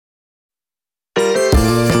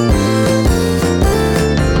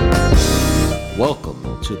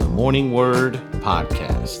to the Morning Word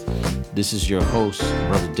Podcast. This is your host,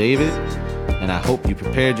 Brother David, and I hope you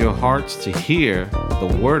prepared your hearts to hear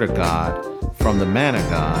the Word of God from the man of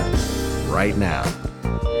God right now.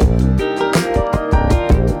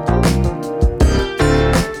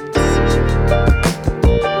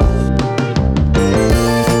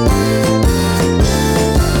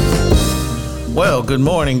 Well, good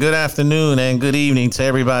morning, good afternoon, and good evening to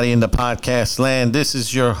everybody in the podcast land. This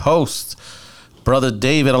is your host, Brother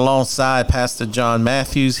David, alongside Pastor John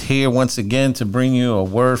Matthews, here once again to bring you a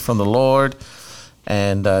word from the Lord.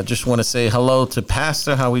 And just want to say hello to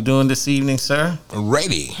Pastor. How we doing this evening, sir?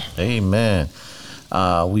 Ready. Amen.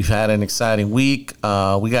 We've had an exciting week.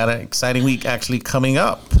 We got an exciting week actually coming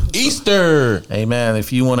up. Easter. Amen.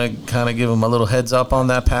 If you want to kind of give them a little heads up on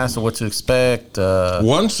that, Pastor, what to expect.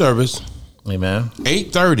 One service. Amen.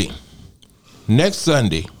 8:30 next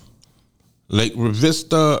Sunday, Lake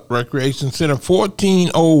Vista Recreation Center,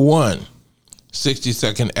 1401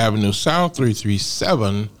 62nd Avenue South,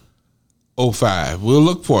 33705. We'll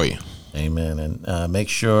look for you. Amen. And make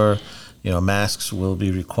sure, masks will be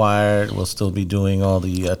required. We'll still be doing all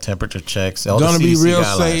the temperature checks. It's going to be real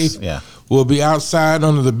guidelines. safe. Yeah. We'll be outside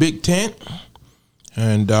under the big tent,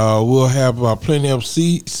 and we'll have plenty of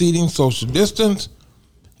seating, social distance.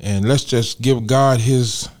 And let's just give God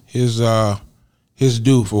his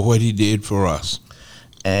due for what he did for us.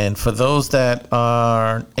 And for those that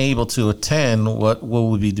are able to attend, what will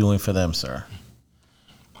we be doing for them, sir?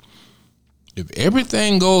 If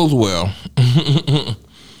everything goes well,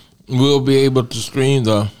 we'll be able to stream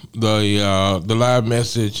the live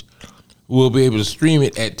message. We'll be able to stream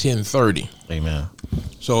it at 10:30. Amen.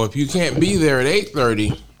 So if you can't be there at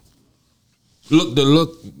 8:30,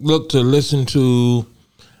 look to listen to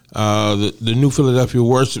the New Philadelphia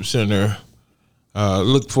Worship Center.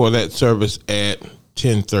 Look for that service at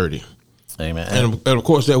 10:30. Amen. And of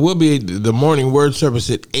course, there will be the morning word service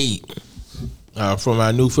at 8 from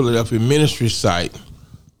our New Philadelphia ministry site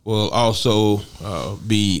will also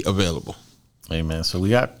be available. Amen. So we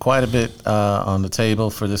got quite a bit on the table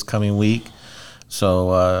for this coming week.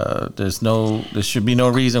 So there should be no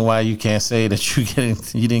reason why you can't say that you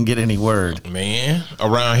didn't get any word. Man,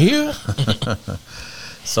 around here.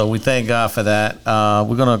 So we thank God for that.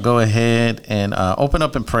 We're going to go ahead and open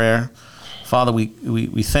up in prayer. Father, we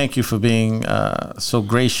thank you for being so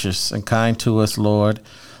gracious and kind to us, Lord,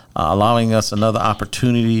 allowing us another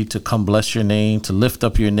opportunity to come bless your name, to lift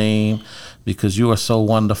up your name, because you are so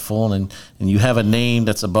wonderful, and you have a name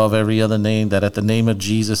that's above every other name, that at the name of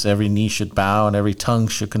Jesus, every knee should bow and every tongue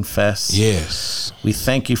should confess. Yes. We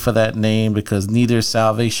thank you for that name, because neither is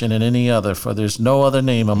salvation in any other, for there's no other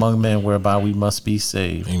name among men whereby we must be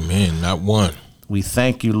saved. Amen. Not one. We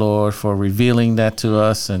thank you, Lord, for revealing that to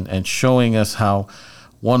us and showing us how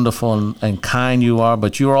wonderful and kind you are,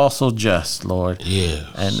 but you're also just, Lord. Yes.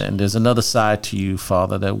 And there's another side to you,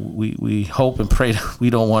 Father, that we hope and pray that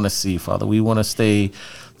we don't want to see, Father. We want to stay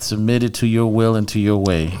submitted to your will and to your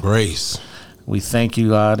way. Grace. We thank you,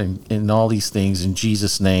 God, in all these things. In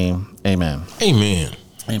Jesus' name, amen. Amen.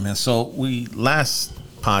 Amen. So last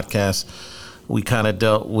podcast, we kind of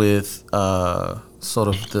dealt with sort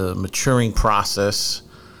of the maturing process.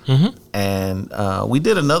 Mm-hmm. And we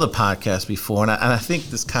did another podcast before, and I think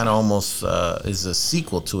this kind of almost is a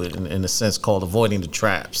sequel to it in a sense, called Avoiding the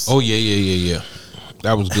Traps. Oh, yeah.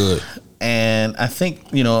 That was good. And I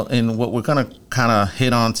think, in what we're going to kind of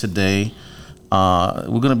hit on today,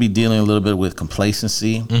 we're going to be dealing a little bit with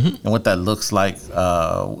complacency, mm-hmm. and what that looks like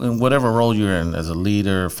in whatever role you're in, as a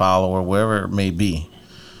leader, follower, wherever it may be.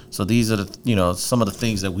 So these are some of the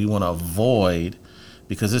things that we want to avoid,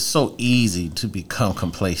 because it's so easy to become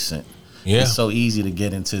complacent. Yeah. It's so easy to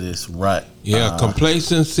get into this rut. Yeah,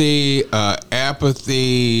 complacency,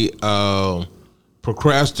 apathy,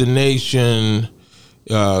 procrastination.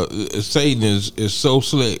 Satan is so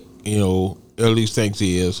slick, at least thinks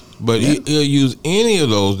he is. But he'll use any of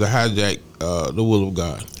those to hijack the will of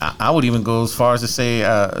God. I would even go as far as to say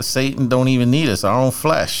Satan don't even need us, our own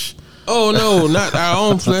flesh. Oh, no, not our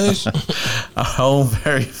own flesh. Our own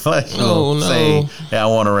very flesh. No. Say, I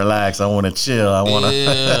want to relax. I want to chill. I want to.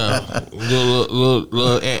 Yeah.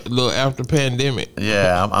 little after pandemic.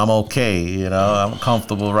 Yeah, I'm okay. I'm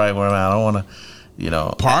comfortable right where I'm at. I don't want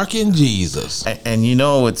to, Park in Jesus. And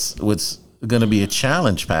what's going to be a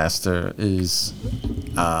challenge, Pastor, is,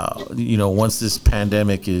 once this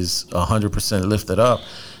pandemic is 100% lifted up,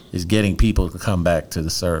 is getting people to come back to the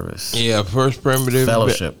service. Yeah, first primitive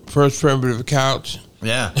fellowship. First primitive couch.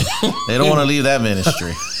 Yeah. They don't want to leave that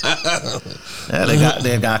ministry. Yeah,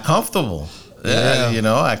 they got comfortable. Yeah, you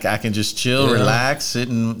know, I can just chill, relax, sit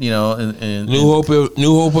and, you know, and New Hope of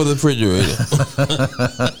the refrigerator.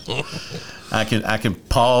 I can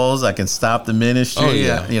pause. I can stop the ministry. Oh,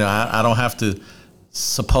 yeah. You know, I don't have to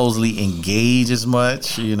supposedly engage as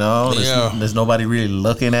much. You know, there's nobody really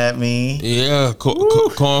looking at me. Yeah,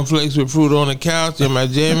 cornflakes with fruit on the couch in my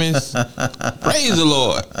jammies. Praise the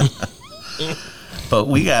Lord. But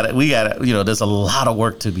we got it. You know, there's a lot of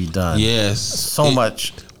work to be done. Yes, so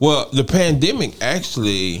much. Well, the pandemic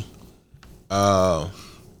actually, a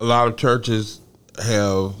lot of churches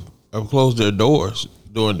have closed their doors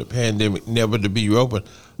during the pandemic, never to be reopened.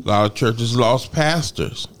 A lot of churches lost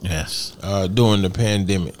pastors. Yes. During the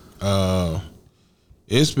pandemic,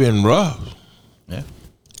 it's been rough. Yeah.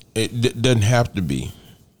 It doesn't have to be,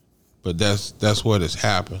 but that's what has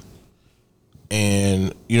happened.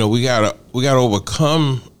 And you know, we gotta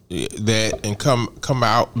overcome that and come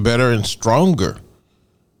out better and stronger.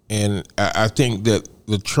 And I think that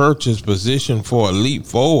the church is positioned for a leap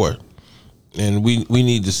forward, and we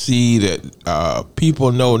need to see that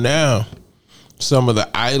people know now some of the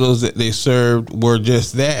idols that they served were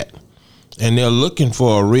just that, and they're looking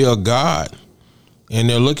for a real God, and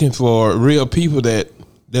they're looking for real people that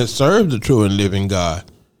serve the true and living God.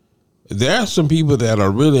 There are some people that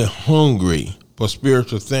are really hungry for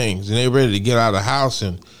spiritual things, and they're ready to get out of the house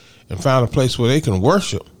and find a place where they can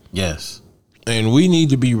worship. Yes. And we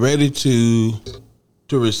need to be ready to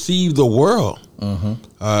receive the world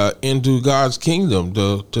into God's kingdom,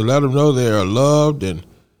 to let them know they are loved and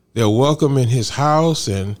they're welcome in His house,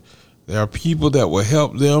 and there are people that will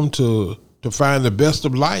help them to find the best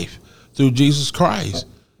of life through Jesus Christ.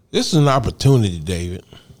 This is an opportunity, David.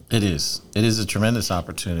 It is. It is a tremendous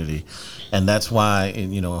opportunity, and that's why,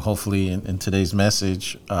 you know, hopefully in today's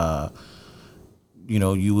message, you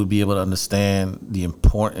know, you would be able to understand the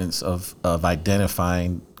importance of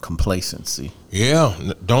identifying complacency. Yeah,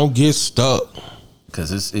 don't get stuck,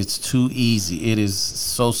 because it's too easy. It is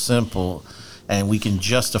so simple, and we can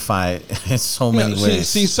justify it in so many ways.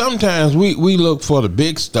 See, sometimes we look for the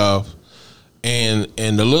big stuff, and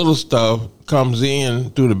the little stuff comes in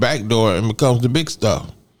through the back door and becomes the big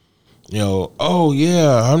stuff. You know, oh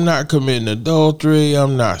yeah, I'm not committing adultery.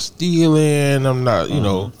 I'm not stealing. I'm not, you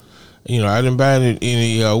know, I didn't buy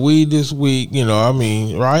any weed this week. You know, I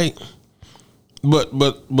mean, right?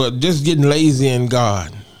 But just getting lazy in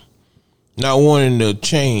God, not wanting to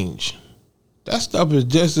change. That stuff is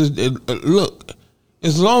just look.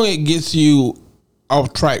 As long as it gets you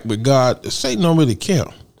off track with God, Satan don't really care.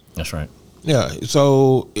 That's right. Yeah.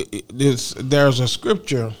 So there's a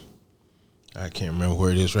scripture. I can't remember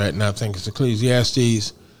where it is right now. I think it's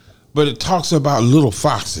Ecclesiastes, but it talks about little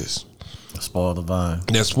foxes. Spoil the vine.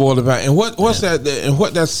 That spoil the vine. And what's that? And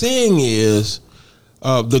what that's saying is,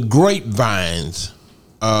 the grapevines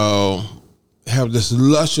have this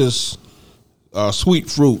luscious, sweet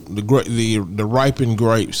fruit, the ripened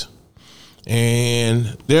grapes,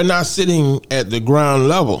 and they're not sitting at the ground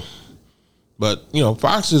level. But you know,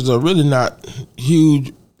 foxes are really not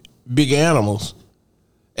huge, big animals,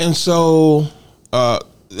 and so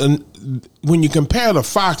when you compare the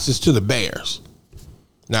foxes to the bears.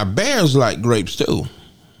 Now, bears like grapes too,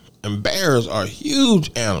 and bears are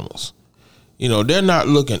huge animals. You know, they're not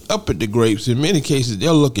looking up at the grapes. In many cases,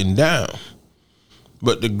 they're looking down.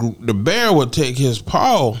 But the bear will take his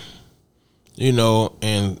paw, you know,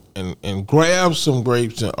 and grab some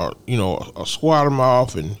grapes, or you know, or swat them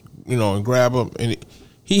off, and you know, and grab them, and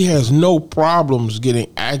he has no problems getting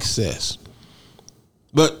access.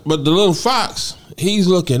 But the little fox, he's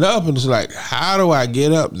looking up, and it's like, how do I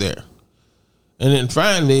get up there? And then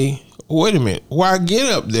finally, wait a minute, why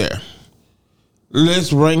get up there? Let's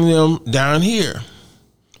bring them down here.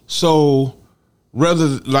 So rather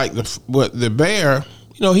like the bear,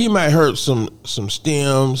 you know, he might hurt some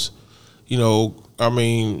stems, you know, I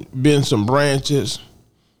mean, bend some branches.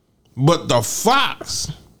 But the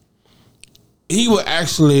fox, he will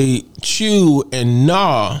actually chew and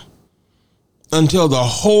gnaw until the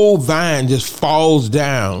whole vine just falls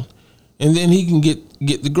down, and then he can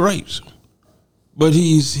get the grapes. But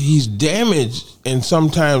he's damaged and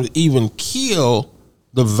sometimes even kill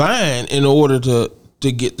the vine in order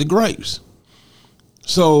to get the grapes.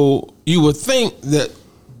 So you would think that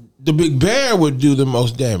the big bear would do the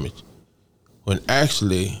most damage, when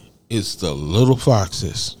actually it's the little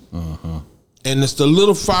foxes. And it's the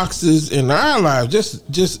little foxes in our lives,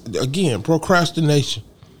 just again, procrastination,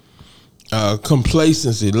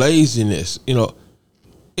 complacency, laziness. You know,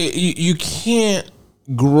 you can't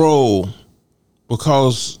grow,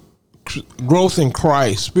 because growth in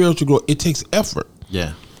Christ, spiritual growth, it takes effort.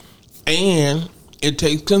 Yeah. And it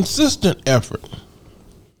takes consistent effort.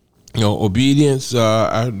 Obedience.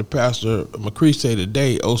 I heard the pastor McCree say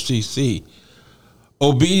today, OCC,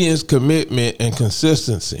 obedience, commitment, and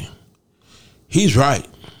consistency. He's right.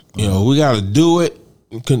 We got to do it,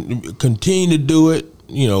 continue to do it.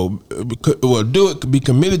 Do it, be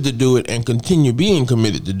committed to do it, and continue being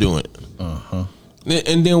committed to doing it.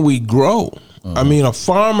 And then we grow. I mean, a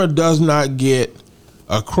farmer does not get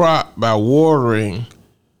a crop by watering,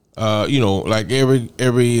 like every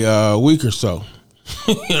week or so.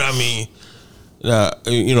 You know what I mean?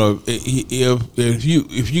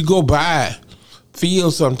 If you go by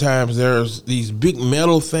fields, sometimes there's these big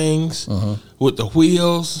metal things with the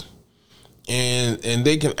wheels, and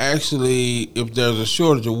they can actually, if there's a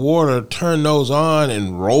shortage of water, turn those on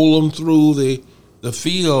and roll them through the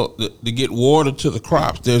field to get water to the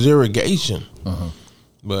crops. There's irrigation.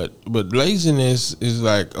 But laziness is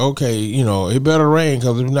like, okay, it better rain,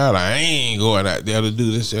 because if not, I ain't going out there to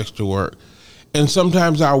do this extra work. And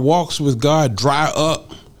sometimes our walks with God dry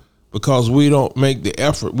up because we don't make the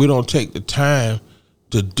effort. We don't take the time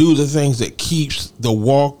to do the things that keeps the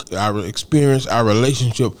walk, our experience, our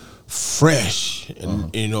relationship fresh,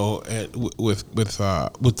 and with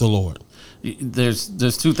the Lord.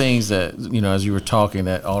 There's two things that, as you were talking,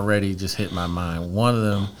 that already just hit my mind. One of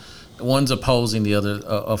them, one's opposing the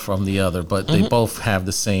other from the other, but they both have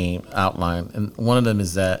the same outline. And one of them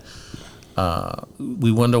is that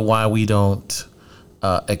we wonder why we don't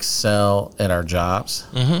excel at our jobs.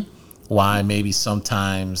 Why maybe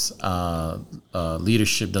sometimes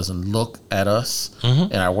leadership doesn't look at us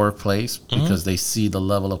in our workplace because they see the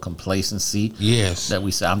level of complacency. That we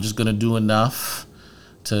say, I'm just going to do enough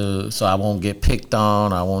so I won't get picked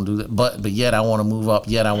on. I won't do that. But yet I want to move up.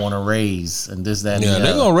 Yet I want to raise and this, that, and the other.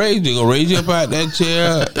 They're gonna raise. They're gonna raise you up out that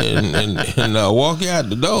chair and walk you out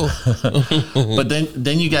the door. But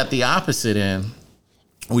then you got the opposite end,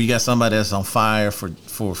 where you got somebody that's on fire for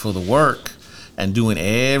the work and doing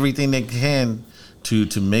everything they can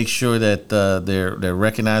to make sure that they're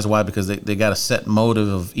recognized. Why? Because they got a set motive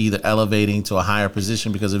of either elevating to a higher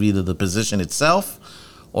position because of either the position itself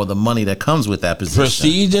or the money that comes with that position.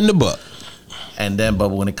 Prestige in the buck. And then, but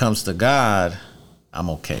when it comes to God, I'm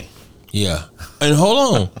okay. Yeah. And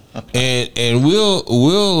hold on. and we'll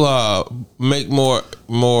make more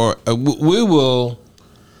we will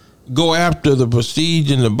go after the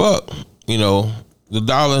prestige and the buck, the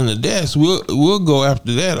dollar and the desk. We'll go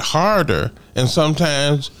after that harder, and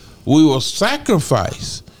sometimes we will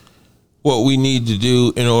sacrifice what we need to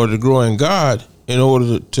do in order to grow in God, in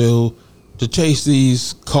order to chase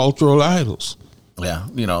these cultural idols. Yeah,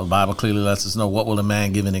 the Bible clearly lets us know, what will a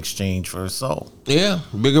man give in exchange for his soul? Yeah,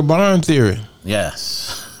 bigger barn theory.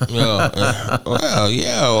 Yes. Well,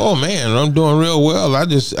 yeah. Oh man, I'm doing real well. I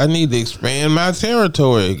need to expand my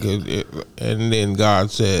territory. And then God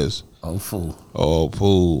says, "Oh fool! Oh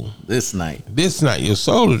fool! This night, your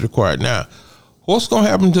soul is required." Now, what's going to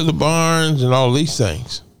happen to the barns and all these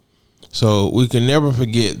things? So we can never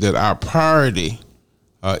forget that our priority,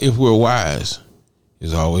 if we're wise,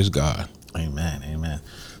 is always God. Amen. Amen.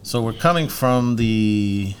 So we're coming from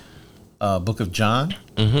the book of John,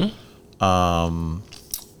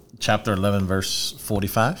 chapter 11, verse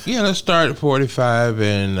 45. Yeah, let's start at 45.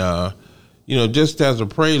 And, just as a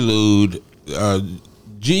prelude,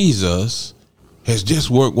 Jesus has just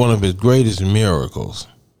worked one of his greatest miracles.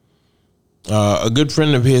 A good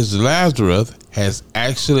friend of his, Lazarus, has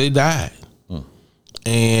actually died.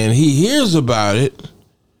 And he hears about it,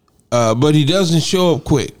 but he doesn't show up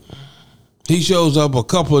quick. He shows up a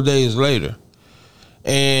couple of days later.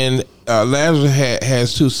 And Lazarus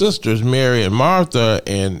has two sisters, Mary and Martha,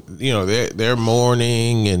 and, they're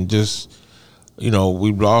mourning and just,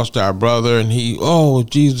 we've lost our brother. And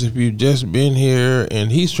Jesus, if you'd just been here.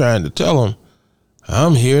 And he's trying to tell them,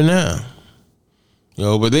 I'm here now.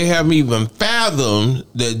 But they haven't even fathomed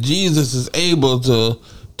that Jesus is able to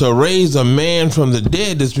raise a man from the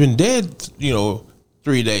dead that's been dead,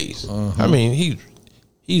 3 days. I mean,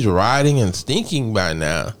 he's rotting and stinking by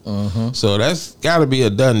now. So that's got to be a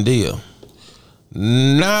done deal.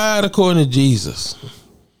 Not according to Jesus.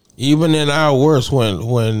 Even in our worst,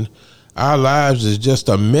 when our lives is just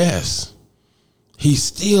a mess, he's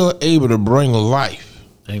still able to bring life.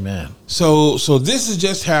 Amen. So this has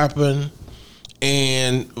just happened,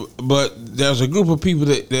 but there's a group of people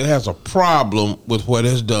that has a problem with what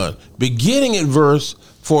it's done. Beginning at verse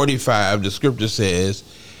 45, the scripture says,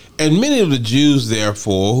 and many of the Jews,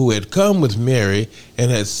 therefore, who had come with Mary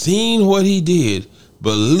and had seen what he did,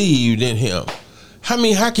 believed in him. I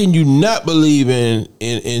mean, how can you not believe in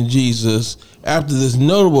Jesus after this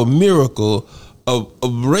notable miracle of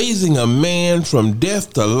raising a man from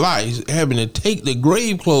death to life, having to take the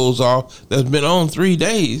grave clothes off that's been on 3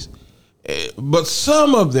 days, But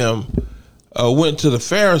some of them went to the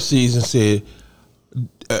Pharisees and said,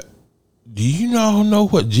 do you know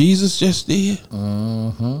what Jesus just did?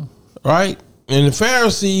 Mm-hmm. Right? And the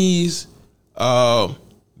Pharisees,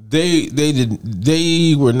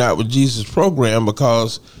 they were not with Jesus' program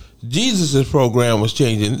because Jesus' program was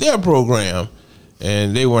changing their program,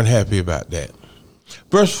 and they weren't happy about that.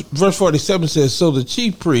 Verse 47 says, so the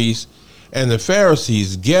chief priests and the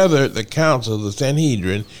Pharisees gathered the council, the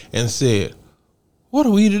Sanhedrin, and said, what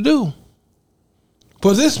are we to do?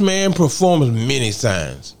 For this man performs many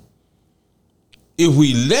signs. If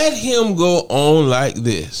we let him go on like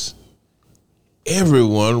this,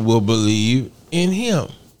 everyone will believe in him.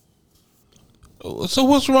 So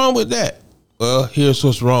what's wrong with that? Well, here's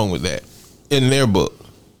what's wrong with that in their book.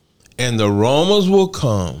 And the Romans will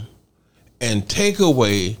come and take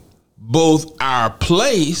away both our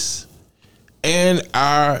place and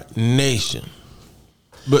our nation.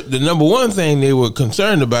 But the number one thing they were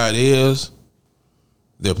concerned about is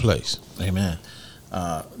their place. Amen.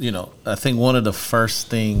 I think one of the first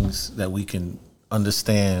things that we can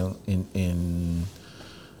understand in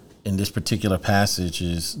this particular passage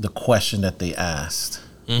is the question that they asked.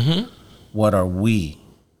 Mm-hmm. What are we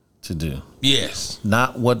to do? Yes.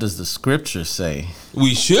 Not what does the scripture say.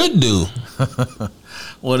 We should do.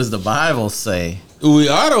 What does the Bible say? We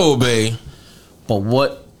ought to obey. But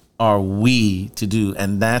what are we to do?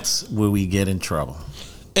 And that's where we get in trouble.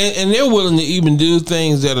 And they're willing to even do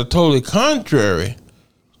things that are totally contrary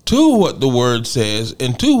to what the word says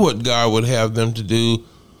and to what God would have them to do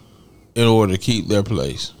in order to keep their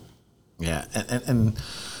place. Yeah. And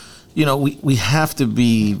we have to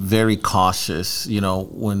be very cautious,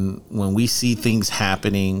 when we see things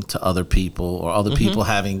happening to other people or other people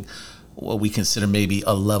having what we consider maybe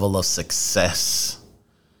a level of success.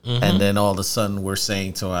 Mm-hmm. And then all of a sudden we're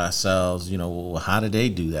saying to ourselves, well, how did they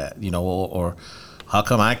do that? Or how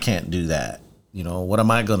come I can't do that? What am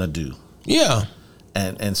I going to do? Yeah.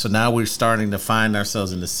 And so now we're starting to find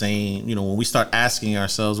ourselves in the same, when we start asking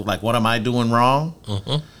ourselves, like, what am I doing wrong?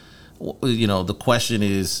 Mm-hmm. The question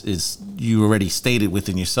is you already stated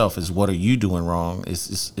within yourself is what are you doing wrong?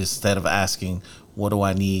 Is instead of asking, what do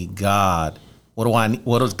I need God? What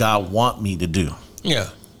does God want me to do? Yeah.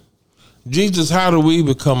 Jesus, how do we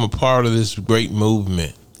become a part of this great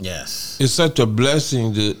movement? Yes. It's such a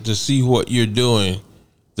blessing to see what you're doing,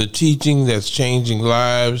 the teaching that's changing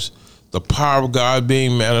lives, the power of God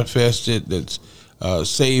being manifested, that's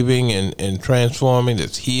saving and transforming,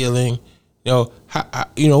 that's healing. What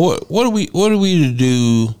are we to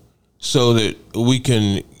do so that we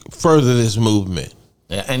can further this movement?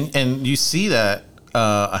 Yeah, and you see that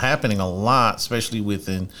happening a lot, especially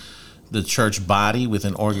within the church body,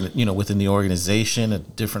 within the organization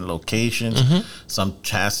at different locations. Mm-hmm. Some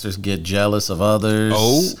pastors get jealous of others.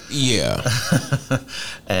 Oh yeah.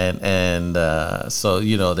 and so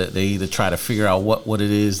that they either try to figure out what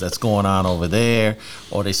it is that's going on over there,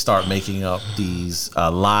 or they start making up these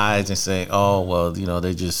lies and saying, oh well,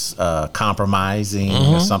 they're just compromising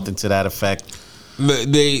or something to that effect.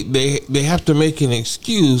 They have to make an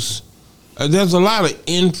excuse. There's a lot of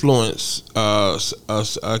influence,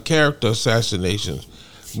 character assassinations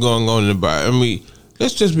going on in the Bible. I mean,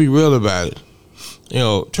 let's just be real about it.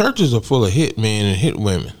 Churches are full of hit men and hit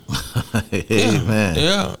women. Amen.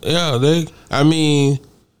 Yeah.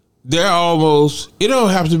 They're almost. It don't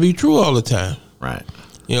have to be true all the time. Right.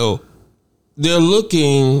 They're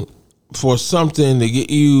looking for something to get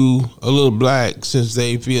you a little black since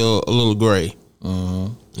they feel a little gray.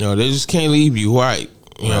 Mm-hmm. They just can't leave you white.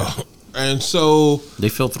 Right. And so they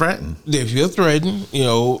feel threatened. And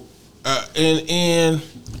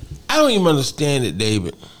I don't even understand it,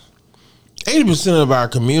 David. 80% of our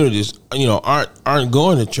communities, aren't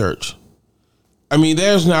going to church. I mean,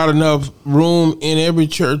 there's not enough room in every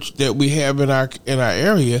church that we have in our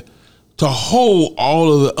area to hold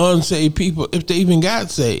all of the unsaved people if they even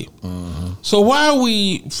got saved. Mm-hmm. So why are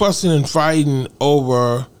we fussing and fighting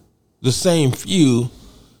over the same few?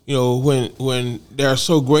 When there are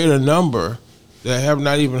so great a number that have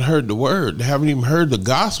not even heard the word, they haven't even heard the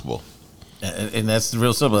gospel. And that's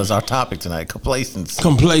real simple. That's our topic tonight,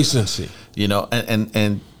 complacency.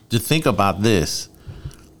 And to think about this,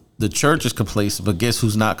 the church is complacent, but guess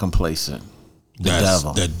who's not complacent?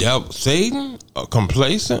 Devil. The devil. Satan,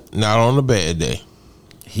 complacent, not on a bad day.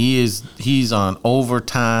 He's on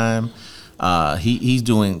overtime. He's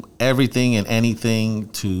doing everything and anything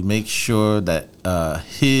to make sure that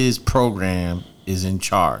his program is in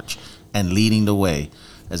charge and leading the way.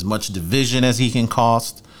 As much division as he can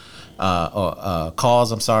cause, or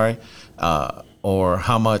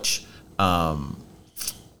how much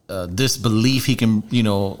disbelief he can,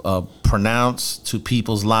 pronounce to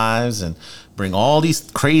people's lives and bring all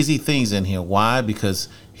these crazy things in here. Why? Because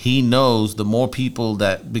he knows the more people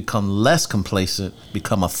that become less complacent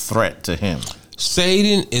become a threat to him.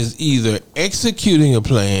 Satan is either executing a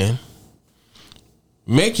plan,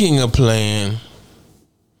 making a plan,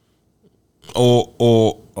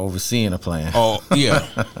 or overseeing a plan. Oh, yeah.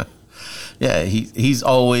 Yeah, he's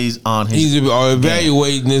always on his. He's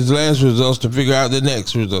evaluating his last results to figure out the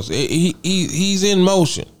next results. He's in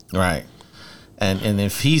motion, right? And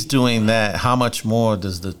if he's doing that, how much more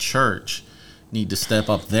does the church need to step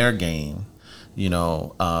up their game?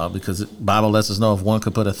 Because the Bible lets us know if one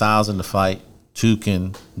could put 1,000 to fight, two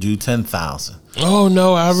can do 10,000. Oh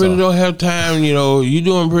no, I really don't have time. You're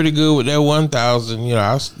doing pretty good with that 1,000.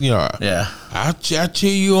 Yeah. I cheer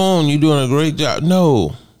you on. You're doing a great job.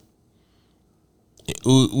 No.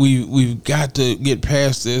 We've got to get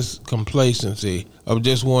past this complacency of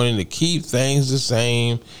just wanting to keep things the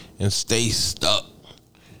same and stay stuck.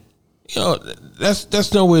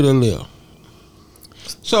 That's no way to live.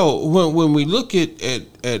 So when we look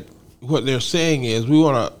at what they're saying is we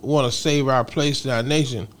want to save our place in our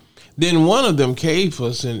nation, then one of them,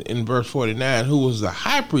 Caiaphas, in verse 49, who was the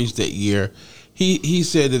high priest that year, he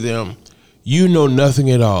said to them, "You know nothing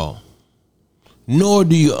at all, nor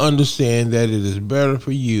do you understand that it is better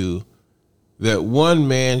for you that one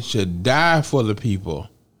man should die for the people,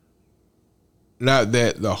 not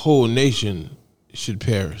that the whole nation should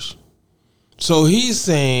perish." So he's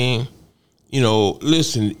saying,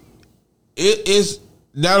 listen, it's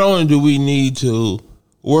not only do we need to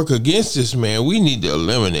work against this man, we need to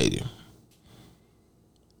eliminate him.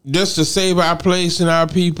 Just to save our place and our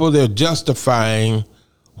people, they're justifying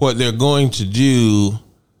what they're going to do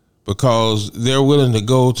because they're willing to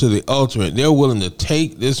go to the ultimate. They're willing to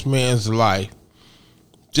take this man's life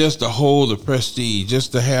just to hold the prestige,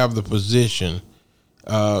 just to have the position,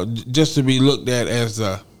 just to be looked at as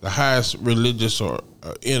the highest religious or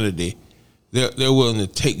entity. They're willing to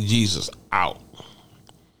take Jesus out.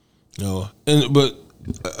 But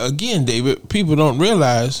again, David, people don't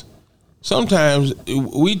realize sometimes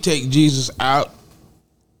we take Jesus out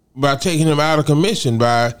by taking him out of commission,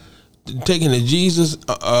 by taking the Jesus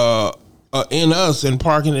in us and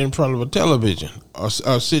parking it in front of a television or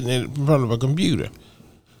sitting in front of a computer.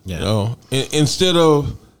 Yeah. Instead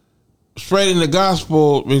of spreading the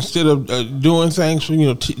gospel, instead of doing things for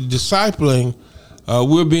discipling,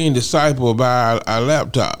 we're being discipled by our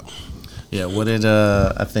laptop. Yeah, what did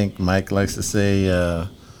I think Mike likes to say?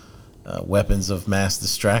 Weapons of mass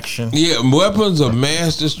distraction. Yeah, weapons of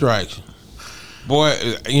mass distraction. Boy,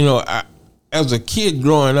 as a kid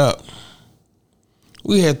growing up,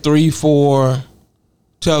 we had 3-4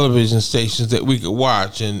 television stations that we could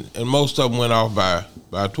watch, and most of them went off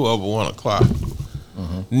by 12 or 1 o'clock.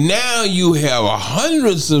 Mm-hmm. Now you have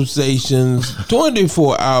hundreds of stations,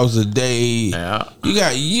 24 hours a day. Yeah. You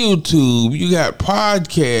got YouTube, you got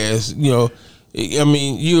podcasts.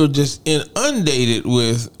 You're just inundated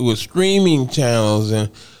with streaming channels, and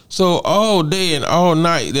so all day and all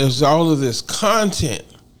night there's all of this content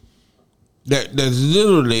that's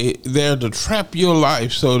literally there to trap your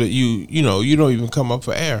life so that you don't even come up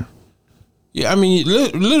for air. Yeah,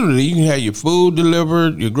 literally you can have your food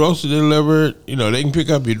delivered, your groceries delivered. They can pick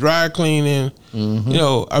up your dry cleaning.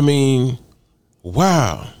 Mm-hmm.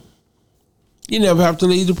 Wow. You never have to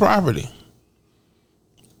leave the property.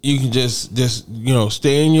 You can just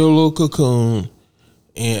stay in your little cocoon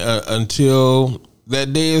and until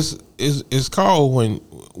that day is called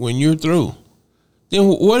when you're through. Then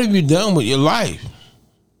what have you done with your life?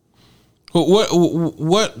 What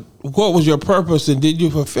was your purpose, and did you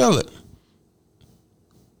fulfill it?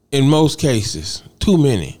 In most cases, too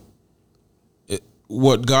many.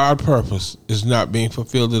 What God purpose is not being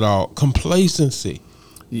fulfilled at all. Complacency.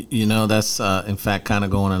 That's in fact kind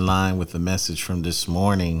of going in line with the message from this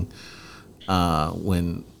morning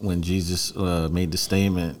when Jesus made the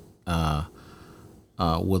statement,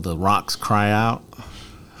 will the rocks cry out?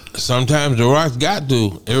 Sometimes the rocks got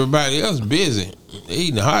to. Everybody else busy. They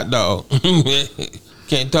eating a hot dog.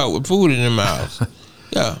 Can't talk with food in their mouths.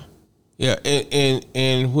 Yeah. Yeah.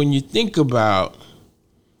 And when you think about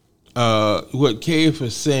what Caiaphas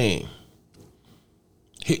is saying,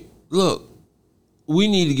 look, we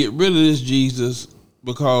need to get rid of this Jesus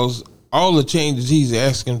because all the changes he's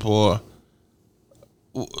asking for,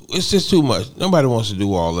 it's just too much. Nobody wants to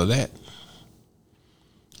do all of that.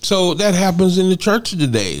 So that happens in the church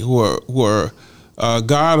today, where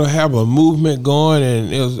God will have a movement going,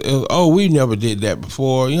 and we never did that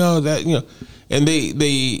before, and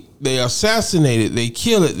they assassinate it, they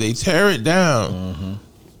kill it, they tear it down. Mm-hmm.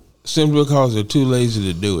 simply because they're too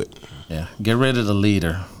lazy to do it. Yeah, get rid of the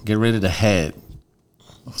leader, get rid of the head,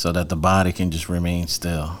 so that the body can just remain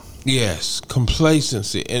still. Yes,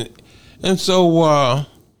 complacency, and so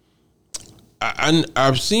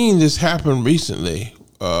I've seen this happen recently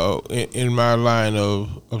in my line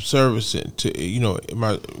of service to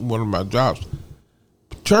one of my jobs.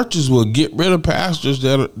 Churches will get rid of pastors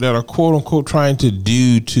that are quote unquote trying to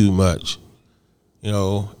do too much.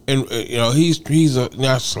 He's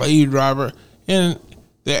a slave driver, and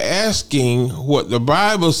they're asking what the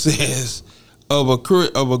Bible says of a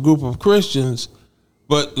group of Christians,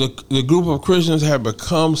 but the group of Christians have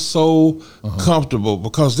become so comfortable,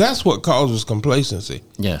 because that's what causes complacency.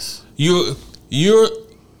 Yes, you're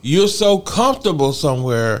so comfortable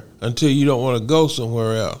somewhere until you don't want to go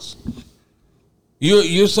somewhere else.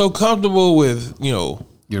 You're so comfortable with your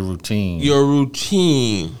routine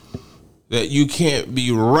that you can't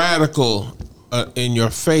be radical in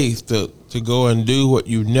your faith to go and do what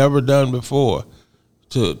you've never done before,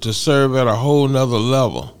 to serve at a whole nother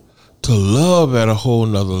level, to love at a whole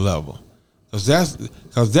nother level, because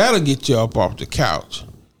that'll get you up off the couch.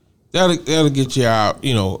 That'll get you out,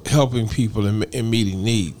 helping people and meeting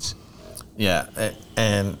needs. Yeah,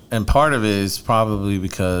 and part of it is probably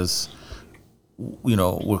because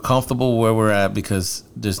we're comfortable where we're at because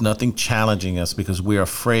there's nothing challenging us, because we're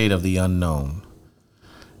afraid of the unknown.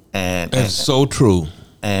 And that's so true.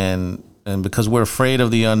 And because we're afraid of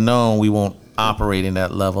the unknown, we won't operate in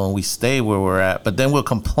that level, and we stay where we're at. But then we'll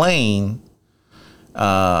complain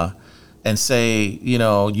and say,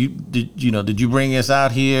 did you bring us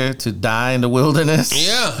out here to die in the wilderness?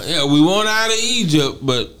 Yeah, we want out of Egypt,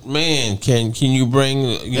 but man, can you bring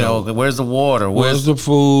where's the water? Where's the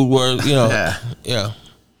food? Yeah.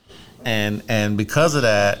 And because of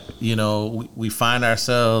that, we find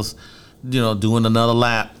ourselves, doing another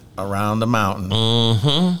lap around the mountain,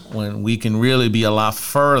 when we can really be a lot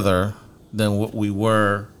further than what we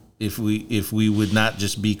were if we would not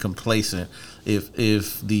just be complacent. If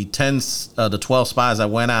the 12 spies that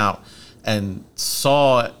went out and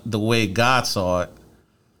saw it the way God saw it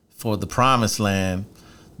for the promised land,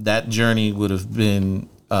 that journey would have been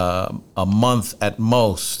a month at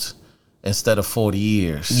most instead of 40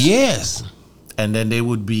 years. Yes. And then they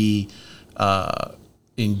would be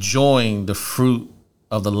enjoying the fruit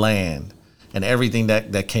of the land and everything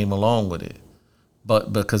that came along with it.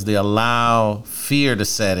 But because they allow fear to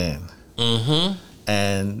set in,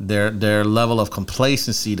 and their level of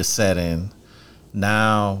complacency to set in,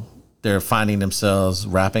 now they're finding themselves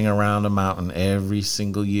wrapping around the mountain every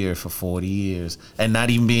single year for 40 years and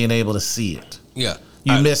not even being able to see it. Yeah.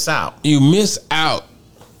 You miss out.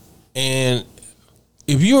 And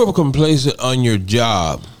if you're complacent on your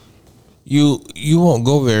job, you won't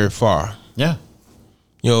go very far. Yeah.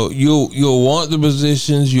 You'll want the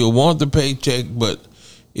positions, you'll want the paycheck, but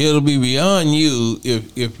it'll be beyond you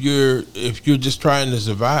if you're just trying to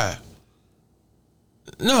survive.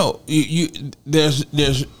 No, there's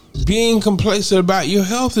being complacent about your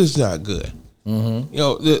health is not good.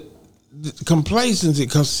 The complacency,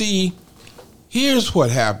 because see, here's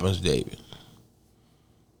what happens, David.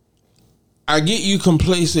 I get you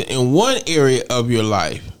complacent in one area of your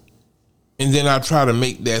life, and then I try to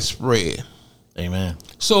make that spread. Amen.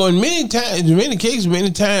 So in many times,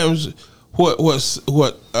 what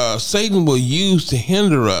Satan will use to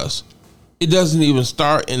hinder us, it doesn't even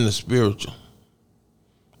start in the spiritual.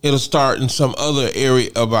 It'll start in some other area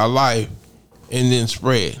of our life and then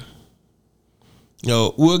spread.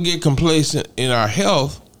 We'll get complacent in our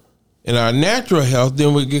health, in our natural health,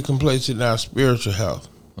 then we'll get complacent in our spiritual health.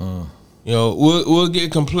 We'll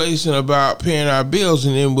get complacent about paying our bills,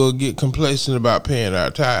 and then we'll get complacent about paying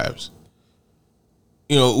our tithes.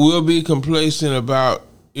 We'll be complacent about,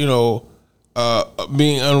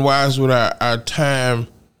 being unwise with our time,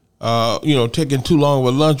 taking too long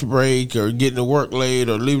of a lunch break or getting to work late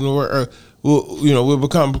or leaving to work. We'll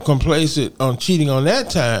become complacent on cheating on that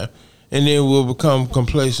time, and then we'll become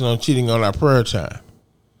complacent on cheating on our prayer time.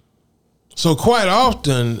 So quite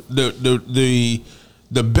often, the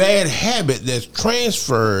bad habit that's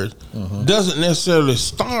transferred doesn't necessarily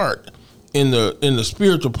start in the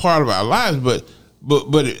spiritual part of our lives, but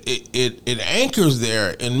it anchors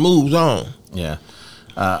there and moves on. Yeah.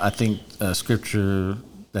 I think scripture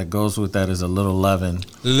that goes with that is a little leaven.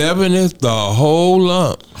 Leaveneth the whole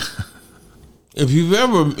lump. If you've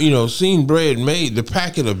ever, seen bread made, the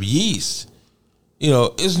packet of yeast,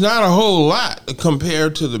 it's not a whole lot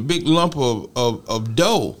compared to the big lump of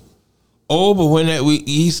dough. Oh, but when that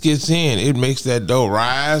yeast gets in, it makes that dough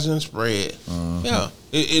rise and spread. Yeah.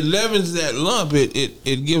 It leavens that lump.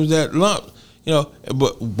 It gives that lump.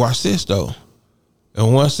 But watch this though.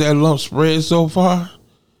 And once that lump spreads so far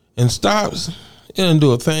and stops, it doesn't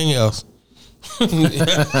do a thing else.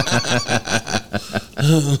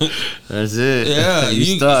 That's it. Yeah, you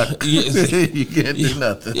stuck. You can't do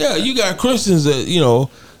nothing. Yeah, you got Christians that,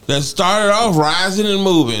 that started off rising and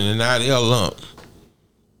moving, and now they're a lump.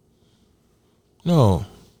 No.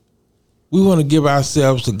 We want to give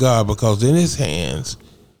ourselves to God, because in his hands,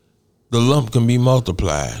 the lump can be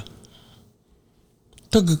multiplied.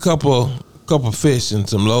 Took a couple fish and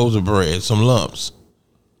some loaves of bread, some lumps,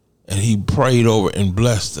 and he prayed over and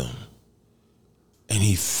blessed them. And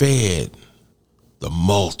he fed the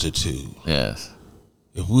multitude. Yes.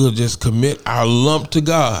 If we'll just commit our lump to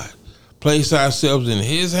God, place ourselves in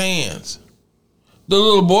his hands. The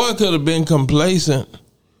little boy could have been complacent.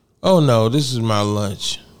 Oh no, this is my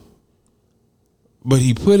lunch. But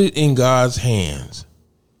he put it in God's hands.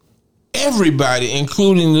 Everybody,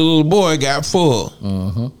 including the little boy, got full.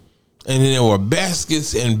 Mm-hmm. And then there were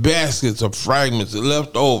baskets and baskets of fragments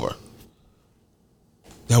left over.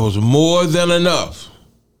 That was more than enough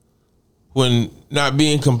when not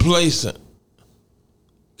being complacent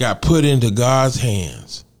got put into God's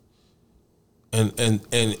hands. And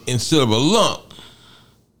instead of a lump,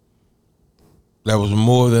 that was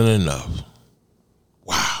more than enough.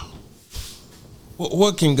 Wow.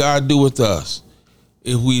 What can God do with us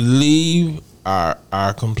if we leave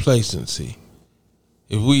our complacency?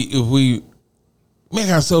 If we make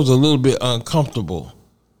ourselves a little bit uncomfortable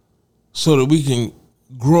so that we can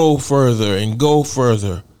grow further and go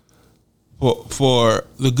further for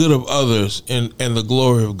the good of others and the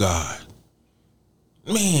glory of God.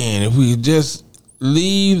 Man, if we just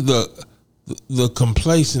leave the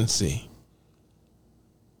complacency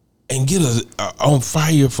and get us on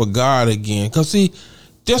fire for God again. Because see,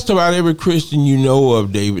 just about every Christian you know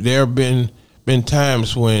of, David, there have been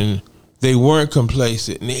times when they weren't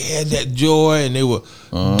complacent and they had that joy and they were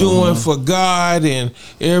doing for God, and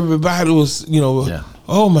everybody was,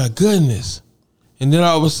 oh my goodness. And then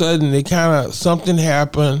all of a sudden something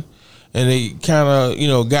happened and they kind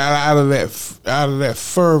of, got out of that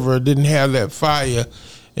fervor, didn't have that fire,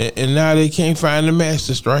 and now they can't find the match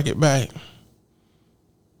to strike it back.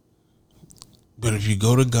 But if you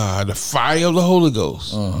go to God, the fire of the Holy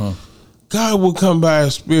Ghost, God will come by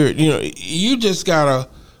his spirit. You just gotta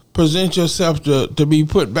present yourself to be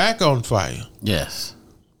put back on fire. Yes.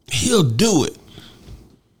 He'll do it.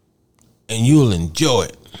 And you'll enjoy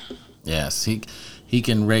it. Yes. He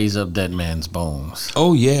can raise up dead man's bones.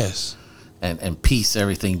 Oh, yes. And piece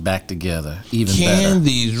everything back together even better. Can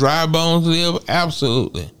these dry bones live?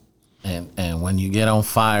 Absolutely. And when you get on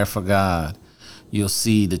fire for God, you'll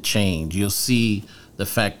see the change. You'll see the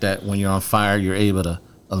fact that when you're on fire, you're able to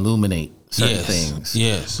illuminate certain things.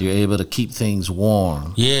 Yes. You're able to keep things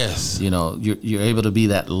warm. Yes. You're able to be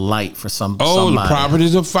that light for somebody. The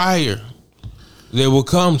properties of fire. They will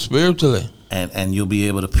come spiritually. And you'll be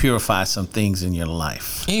able to purify some things in your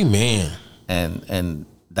life. Amen. And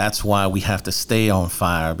that's why we have to stay on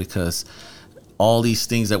fire, because all these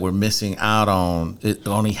things that we're missing out on, it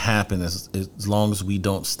only happen as long as we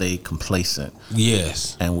don't stay complacent.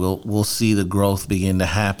 Yes. And we'll see the growth begin to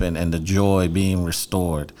happen and the joy being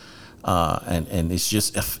restored. And it's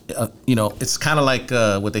just, it's kind of like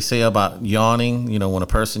what they say about yawning. When a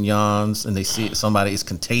person yawns and they see somebody, it's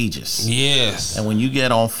contagious. Yes. And when you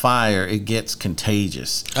get on fire, it gets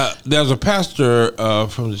contagious. There's a pastor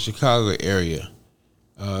from the Chicago area.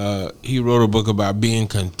 He wrote a book about being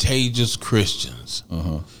contagious Christians.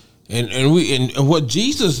 And what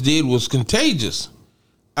Jesus did was contagious.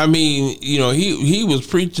 I mean, he was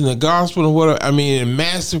preaching the gospel and whatever. I mean, in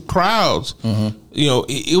massive crowds.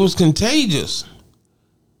 It was contagious.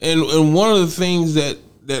 And one of the things that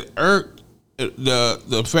irked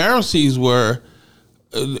the Pharisees were,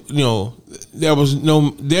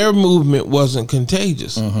 their movement wasn't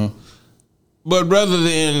contagious. But rather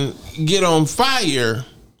than get on fire,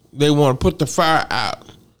 they want to put the fire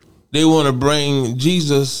out. They want to bring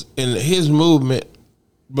Jesus and his movement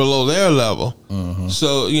below their level.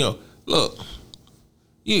 So, look,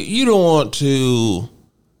 you don't want to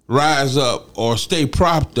rise up or stay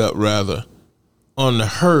propped up, rather, on the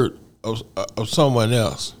hurt of someone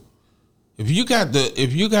else. If you got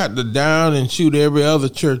the down and shoot every other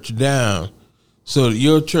church down so that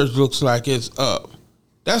your church looks like it's up,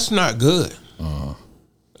 that's not good.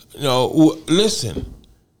 Listen,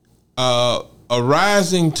 a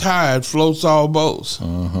rising tide floats all boats.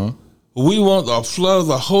 We want the flood of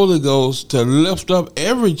the Holy Ghost to lift up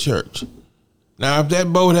every church. Now, if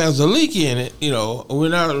that boat has a leak in it, we're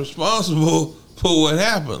not responsible for what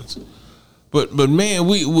happens. But man,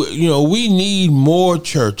 we need more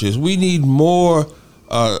churches. We need more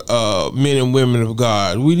men and women of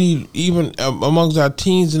God. We need, even amongst our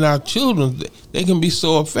teens and our children, they can be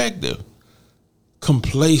so effective.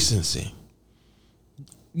 Complacency.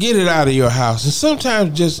 Get it out of your house. And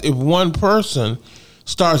sometimes just if one person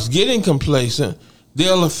starts getting complacent,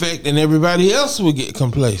 they'll affect and everybody else will get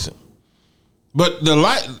complacent. But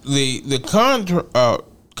the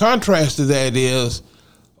contrast to that is,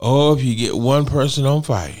 if you get one person on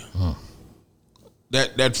fire,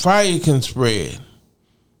 that fire can spread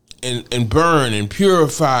and burn and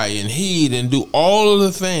purify and heat and do all of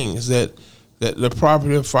the things that the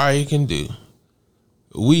property of fire can do.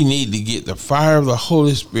 We need to get the fire of the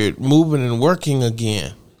Holy Spirit moving and working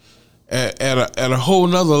again at a whole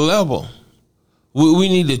nother level. We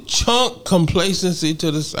need to chunk complacency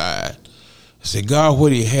to the side and say, God, what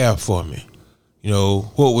do you have for me?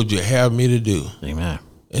 What would you have me to do? Amen.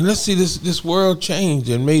 And let's see this world changed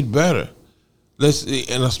and made better.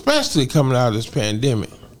 And especially coming out of this pandemic.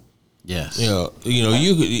 Yes.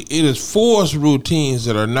 It is forced routines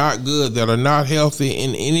that are not good, that are not healthy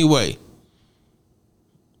in any way.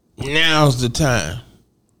 Now's the time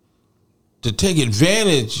to take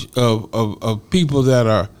advantage of people that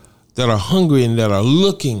are hungry and that are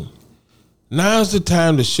looking. Now's the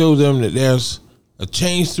time to show them that there's a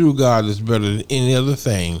change through God that's better than any other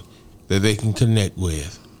thing that they can connect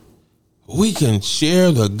with. We can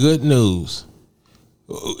share the good news.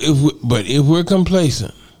 But if we're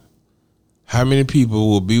complacent, how many people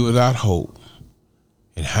will be without hope?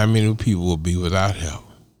 And how many people will be without help?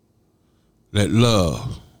 Let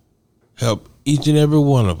love help each and every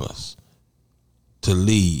one of us to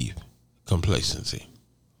leave complacency.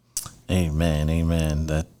 Amen. Amen.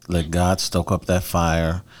 That let God stoke up that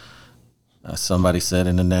fire. Somebody said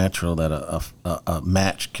in the natural that a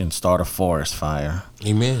match can start a forest fire.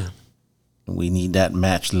 Amen. We need that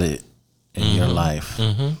match lit in your life,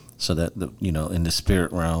 so that in the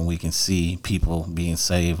spirit realm we can see people being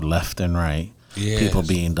saved left and right. Yes. People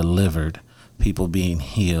being delivered, people being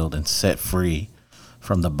healed and set free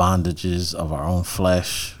from the bondages of our own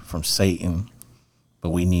flesh, from Satan. But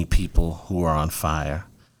we need people who are on fire.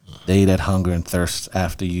 They that hunger and thirst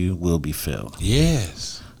after you will be filled.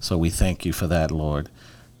 Yes. So we thank you for that, Lord.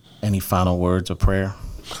 Any final words of prayer?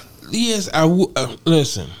 Yes,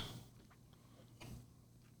 listen.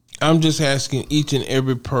 I'm just asking each and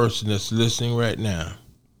every person that's listening right now,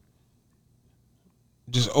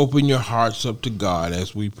 just open your hearts up to God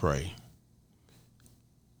as we pray.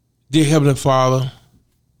 Dear Heavenly Father,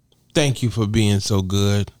 thank you for being so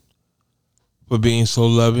good, for being so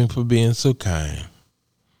loving, for being so kind.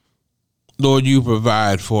 Lord, you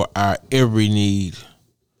provide for our every need.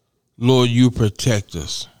 Lord, you protect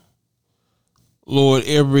us. Lord,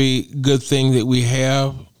 every good thing that we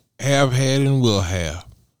have had, and will have,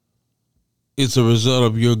 it's a result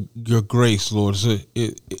of your grace, Lord. So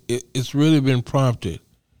it's really been prompted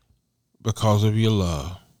because of your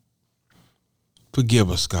love.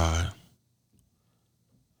 Forgive us, God.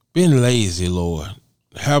 Been lazy, Lord.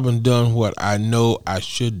 Haven't done what I know I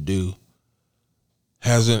should do.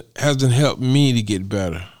 Hasn't helped me to get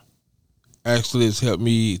better. Actually, it's helped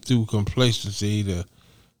me through complacency to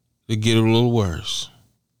get a little worse.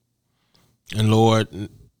 And Lord,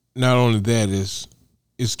 not only that,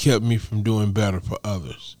 it's kept me from doing better for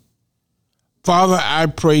others. Father, I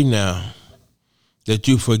pray now that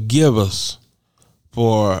you forgive us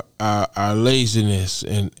for our laziness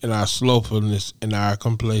and our slothfulness and our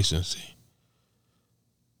complacency.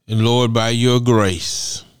 And Lord, by your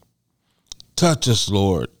grace, touch us,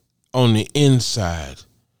 Lord, on the inside.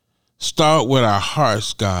 Start with our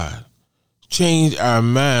hearts, God. Change our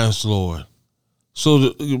minds, Lord. So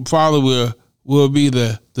that, Father, we'll be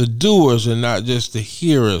the doers and not just the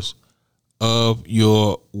hearers of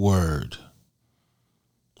your word.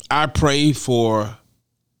 I pray for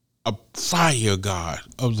a fire, God,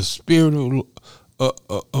 of the Spirit of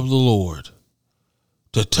the Lord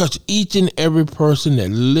to touch each and every person that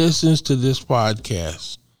listens to this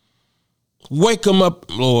podcast. Wake them up,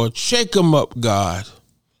 Lord. Shake them up, God.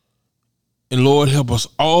 And Lord, help us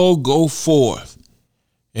all go forth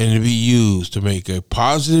and to be used to make a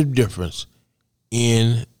positive difference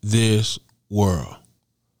in this world.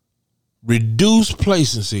 Reduce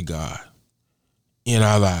placency, God, in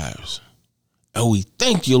our lives. And we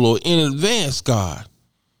thank you, Lord, in advance, God,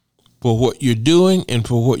 for what you're doing and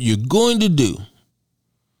for what you're going to do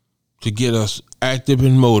to get us active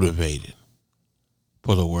and motivated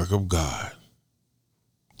for the work of God.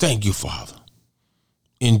 Thank you, Father.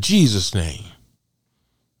 In Jesus' name,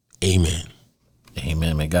 amen.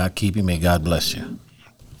 Amen. May God keep you. May God bless you.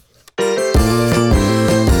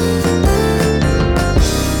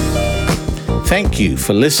 Thank you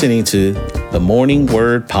for listening to the Morning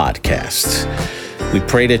Word Podcast. We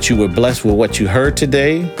pray that you were blessed with what you heard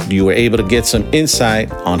today. You were able to get some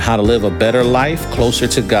insight on how to live a better life closer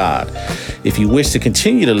to God. If you wish to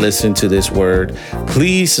continue to listen to this word,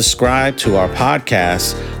 please subscribe to our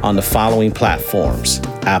podcast on the following platforms: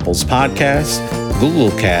 Apple's Podcast,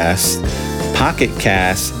 Google Cast, Pocket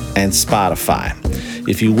Cast, and Spotify.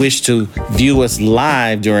 If you wish to view us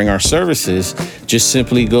live during our services, just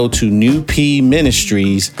simply go to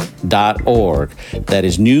newpministries.org. That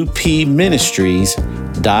is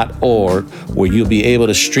newpministries.org, where you'll be able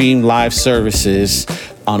to stream live services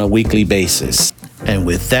on a weekly basis. And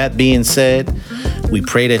with that being said, we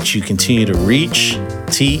pray that you continue to reach,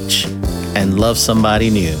 teach, and love somebody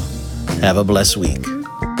new. Have a blessed week.